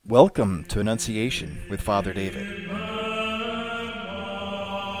Welcome to Annunciation with Father David.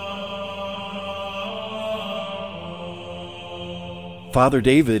 Father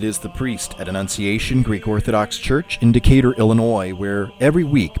David is the priest at Annunciation Greek Orthodox Church in Decatur, Illinois, where every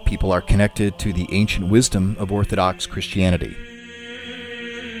week people are connected to the ancient wisdom of Orthodox Christianity.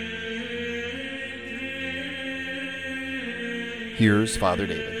 Here's Father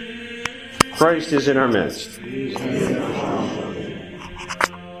David. Christ is in our midst.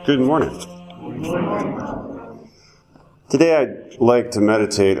 Good morning. Today I'd like to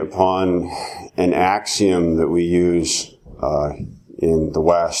meditate upon an axiom that we use in the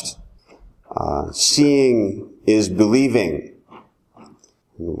West. Seeing is believing.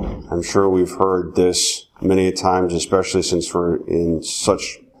 I'm sure we've heard this many times, especially since we're in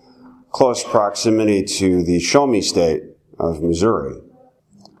such close proximity to the Show Me State of Missouri.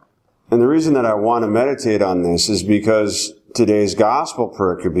 And the reason that I want to meditate on this is because today's gospel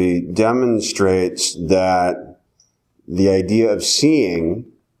pericope demonstrates that the idea of seeing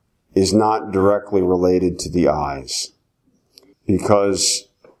is not directly related to the eyes, because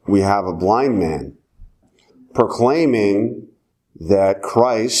we have a blind man proclaiming that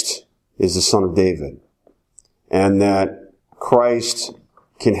Christ is the Son of David and that Christ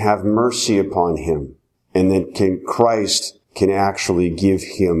can have mercy upon him and that Christ can actually give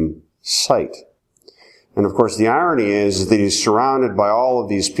him sight. And of course, the irony is that he's surrounded by all of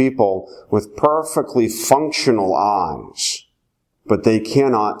these people with perfectly functional eyes, but they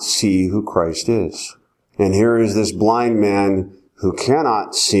cannot see who Christ is. And here is this blind man who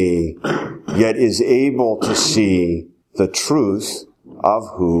cannot see, yet is able to see the truth of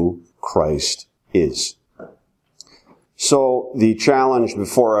who Christ is. So the challenge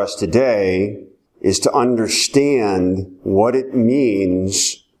before us today is to understand what it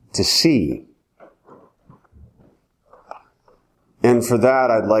means to see. And for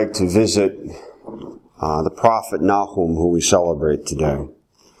that, I'd like to visit the prophet Nahum, who we celebrate today.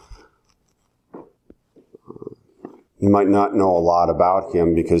 You might not know a lot about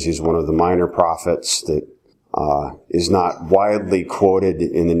him because he's one of the minor prophets that is not widely quoted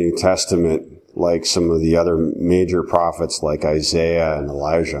in the New Testament like some of the other major prophets like Isaiah and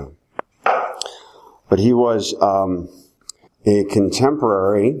Elijah. But he was a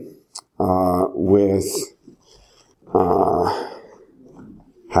contemporary with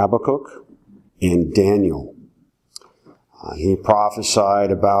Habakkuk and Daniel. He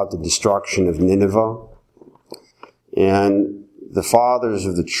prophesied about the destruction of Nineveh. And the fathers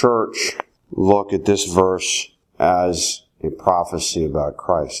of the church look at this verse as a prophecy about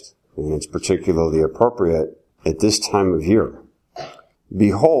Christ. And it's particularly appropriate at this time of year.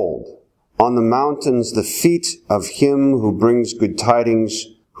 Behold, on the mountains the feet of him who brings good tidings,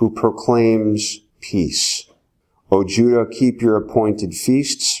 who proclaims peace. O Judah, keep your appointed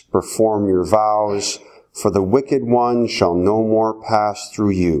feasts, perform your vows, for the wicked one shall no more pass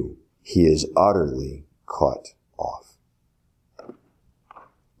through you. He is utterly cut off.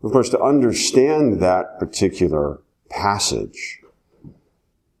 Of course, to understand that particular passage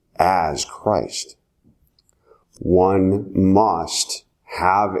as Christ, one must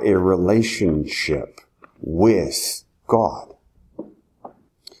have a relationship with God.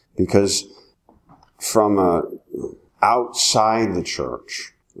 Because from outside the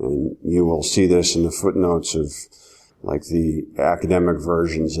church, and you will see this in the footnotes of like the academic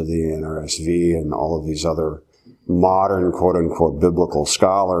versions of the NRSV and all of these other modern quote-unquote biblical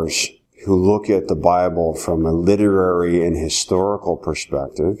scholars who look at the Bible from a literary and historical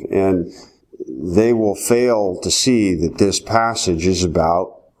perspective, and they will fail to see that this passage is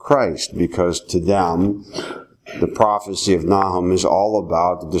about Christ, because to them, the prophecy of Nahum is all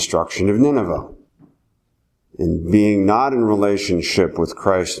about the destruction of Nineveh. And being not in relationship with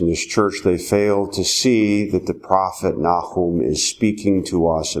Christ and His church, they fail to see that the prophet Nahum is speaking to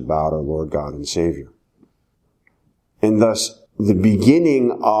us about our Lord God and Savior. And thus, the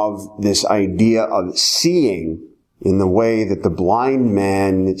beginning of this idea of seeing in the way that the blind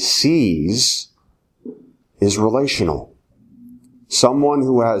man sees is relational. Someone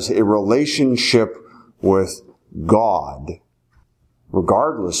who has a relationship with God,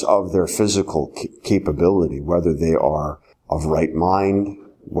 regardless of their physical capability, whether they are of right mind,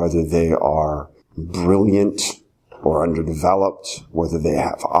 whether they are brilliant or underdeveloped, whether they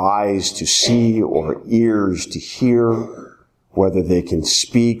have eyes to see or ears to hear, whether they can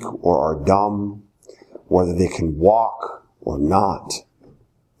speak or are dumb, whether they can walk or not.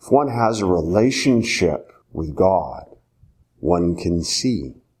 If one has a relationship with God, one can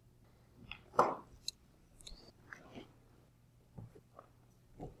see.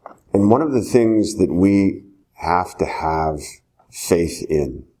 And one of the things that we have to have faith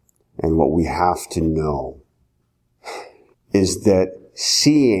in and what we have to know is that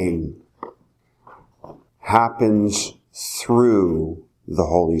seeing happens through the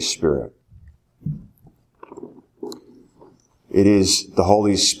Holy Spirit. It is the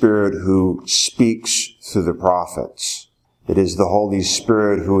Holy Spirit who speaks through the prophets. It is the Holy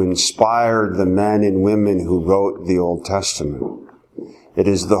Spirit who inspired the men and women who wrote the Old Testament. It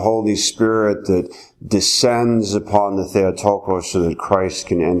is the Holy Spirit that descends upon the Theotokos so that Christ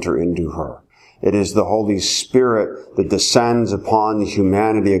can enter into her. It is the Holy Spirit that descends upon the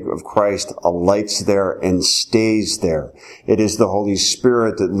humanity of Christ, alights there, and stays there. It is the Holy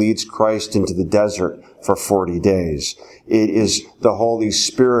Spirit that leads Christ into the desert for 40 days. It is the Holy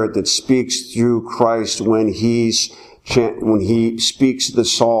Spirit that speaks through Christ when he speaks the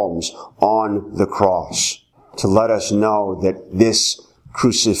Psalms on the cross, to let us know that this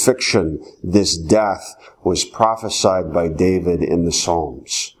crucifixion, this death, was prophesied by David in the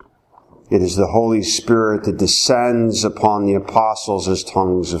Psalms. It is the Holy Spirit that descends upon the apostles as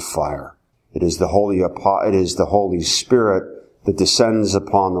tongues of fire. It is the Holy Spirit that descends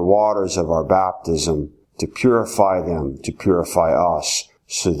upon the waters of our baptism to purify them, to purify us,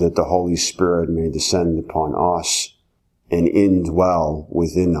 so that the Holy Spirit may descend upon us and indwell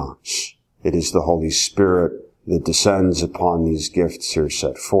within us. It is the Holy Spirit that descends upon these gifts here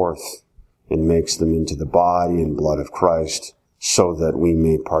set forth and makes them into the body and blood of Christ, so that we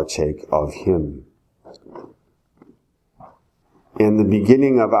may partake of Him. And the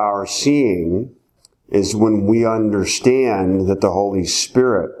beginning of our seeing is when we understand that the Holy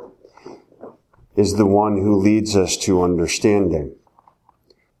Spirit is the one who leads us to understanding,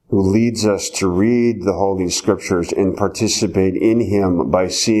 who leads us to read the Holy Scriptures and participate in Him by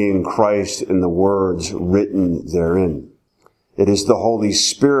seeing Christ in the words written therein. It is the Holy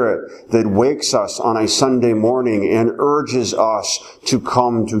Spirit that wakes us on a Sunday morning and urges us to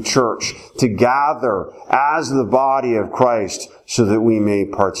come to church, to gather as the body of Christ so that we may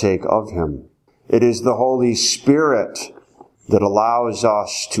partake of Him. It is the Holy Spirit that allows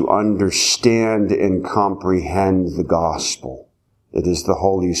us to understand and comprehend the gospel. It is the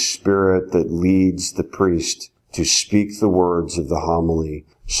Holy Spirit that leads the priest to speak the words of the homily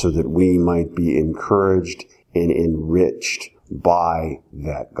so that we might be encouraged and enriched by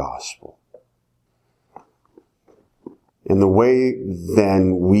that gospel. And the way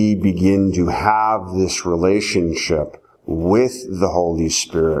then we begin to have this relationship with the Holy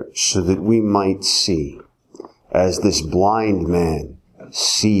Spirit so that we might see, as this blind man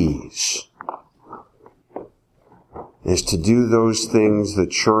sees, is to do those things the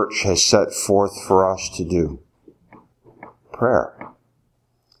church has set forth for us to do. Prayer.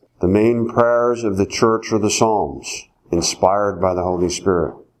 The main prayers of the church are the Psalms, inspired by the Holy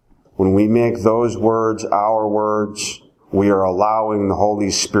Spirit. When we make those words our words, we are allowing the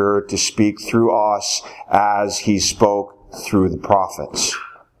Holy Spirit to speak through us as He spoke through the prophets.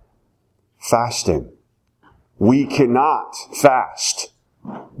 Fasting. We cannot fast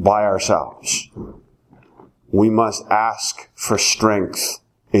by ourselves. We must ask for strength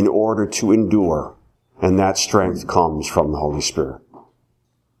in order to endure, and that strength comes from the Holy Spirit.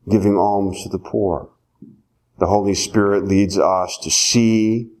 Giving alms to the poor. The Holy Spirit leads us to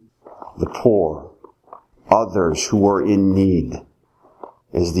see the poor, others who are in need,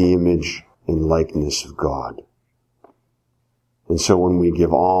 as the image and likeness of God. And so when we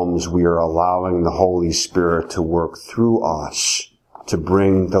give alms, we are allowing the Holy Spirit to work through us to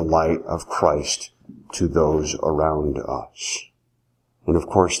bring the light of Christ to those around us. And of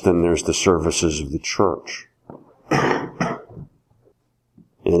course, then there's the services of the church. And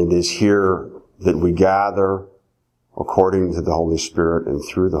it is here that we gather according to the Holy Spirit and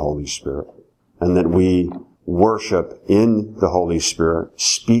through the Holy Spirit, and that we worship in the Holy Spirit,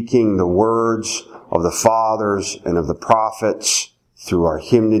 speaking the words of the fathers and of the prophets through our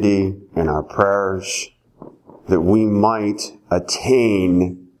hymnody and our prayers, that we might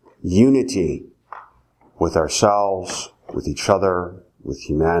attain unity with ourselves, with each other, with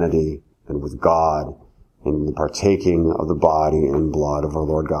humanity, and with God, in the partaking of the body and blood of our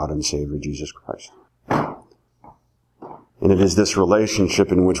Lord God and Savior Jesus Christ. And it is this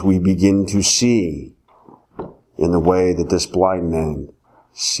relationship in which we begin to see in the way that this blind man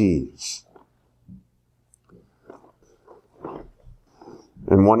sees.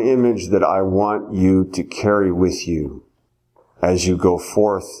 And one image that I want you to carry with you as you go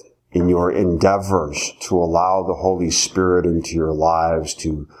forth in your endeavors to allow the Holy Spirit into your lives,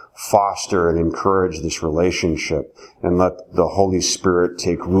 to foster and encourage this relationship, and let the Holy Spirit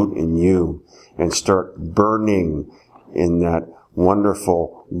take root in you and start burning in that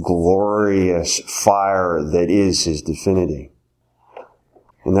wonderful, glorious fire that is His divinity.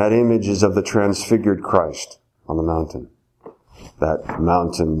 And that image is of the transfigured Christ on the mountain. That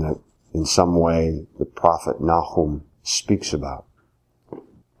mountain that in some way the prophet Nahum speaks about.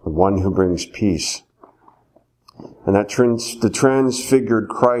 The one who brings peace. And that the transfigured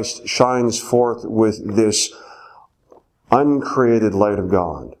Christ shines forth with this uncreated light of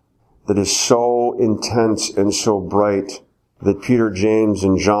God that is so intense and so bright that Peter, James,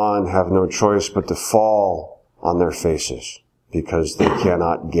 and John have no choice but to fall on their faces because they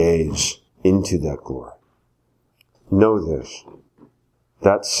cannot gaze into that glory. Know this,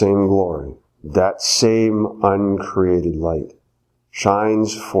 that same glory, that same uncreated light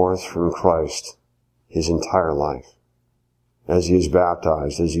shines forth from Christ his entire life. As he is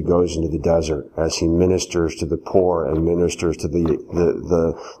baptized, as he goes into the desert, as he ministers to the poor and ministers to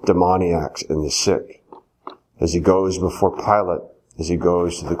the demoniacs and the sick, as he goes before Pilate, as he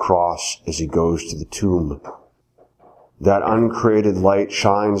goes to the cross, as he goes to the tomb. That uncreated light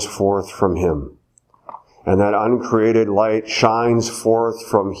shines forth from him. And that uncreated light shines forth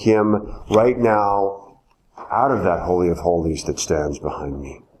from him right now out of that Holy of Holies that stands behind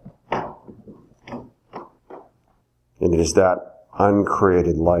me. And it is that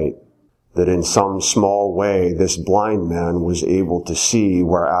uncreated light that in some small way this blind man was able to see,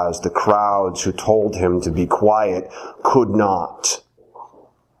 whereas the crowds who told him to be quiet could not.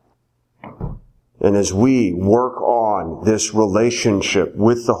 And as we work on this relationship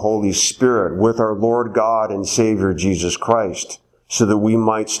with the Holy Spirit, with our Lord God and Savior Jesus Christ, so that we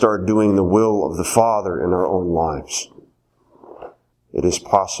might start doing the will of the Father in our own lives, it is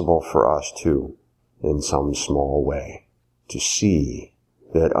possible for us too, in some small way, to see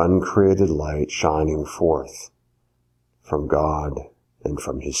that uncreated light shining forth from God and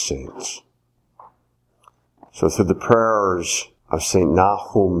from his saints. So through the prayers of St.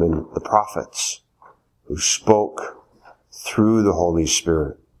 Nahum and the prophets who spoke through the Holy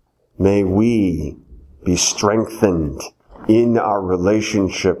Spirit, may we be strengthened in our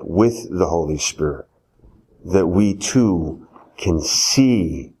relationship with the Holy Spirit, that we too can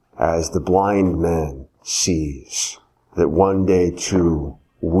see as the blind man sees, that one day too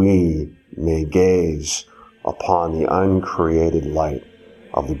we may gaze upon the uncreated light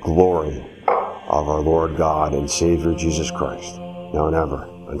of the glory of our Lord God and Savior Jesus Christ, now and ever,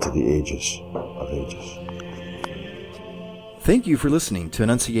 unto the ages of ages. Thank you for listening to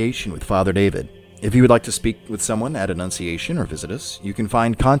Annunciation with Father David. If you would like to speak with someone at Annunciation or visit us, you can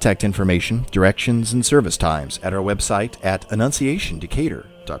find contact information, directions, and service times at our website at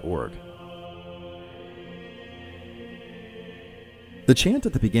annunciationdecatur.org. The chant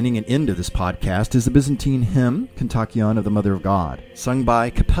at the beginning and end of this podcast is the Byzantine hymn, Kontakion of the Mother of God, sung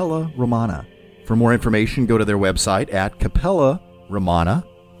by Capella Romana. For more information, go to their website at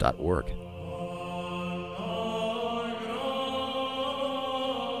capellaromana.org.